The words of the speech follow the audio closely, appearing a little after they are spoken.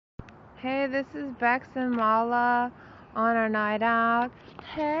Hey, this is Bex and Bala on our night out.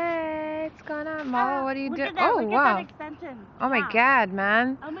 Hey, it's going on. Mala, what are you doing? Oh, look wow. at that extension. Oh my god,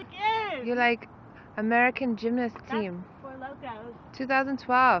 man. Oh my god. You're like American gymnast team. For Lokos.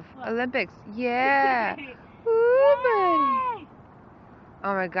 2012 What? Olympics. Yeah. Ooh, buddy.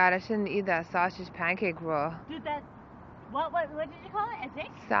 Oh my god, I shouldn't eat that sausage pancake roll. Dude, that... What did you call it? A dick?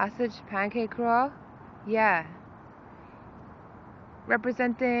 Sausage pancake roll? Yeah.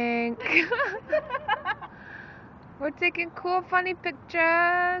 Representing. We're taking cool, funny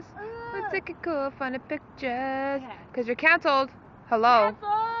pictures. We're taking cool, funny pictures. Because you're canceled. Hello.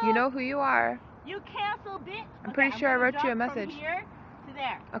 Canceled. You know who you are. You cancel, bitch. I'm pretty sure I wrote you a message. From here to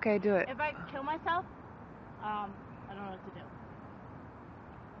there. Okay, do it. If I kill myself, I don't know what to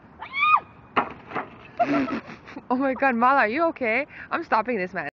do. Oh my god, Mala, are you okay? I'm stopping this, man.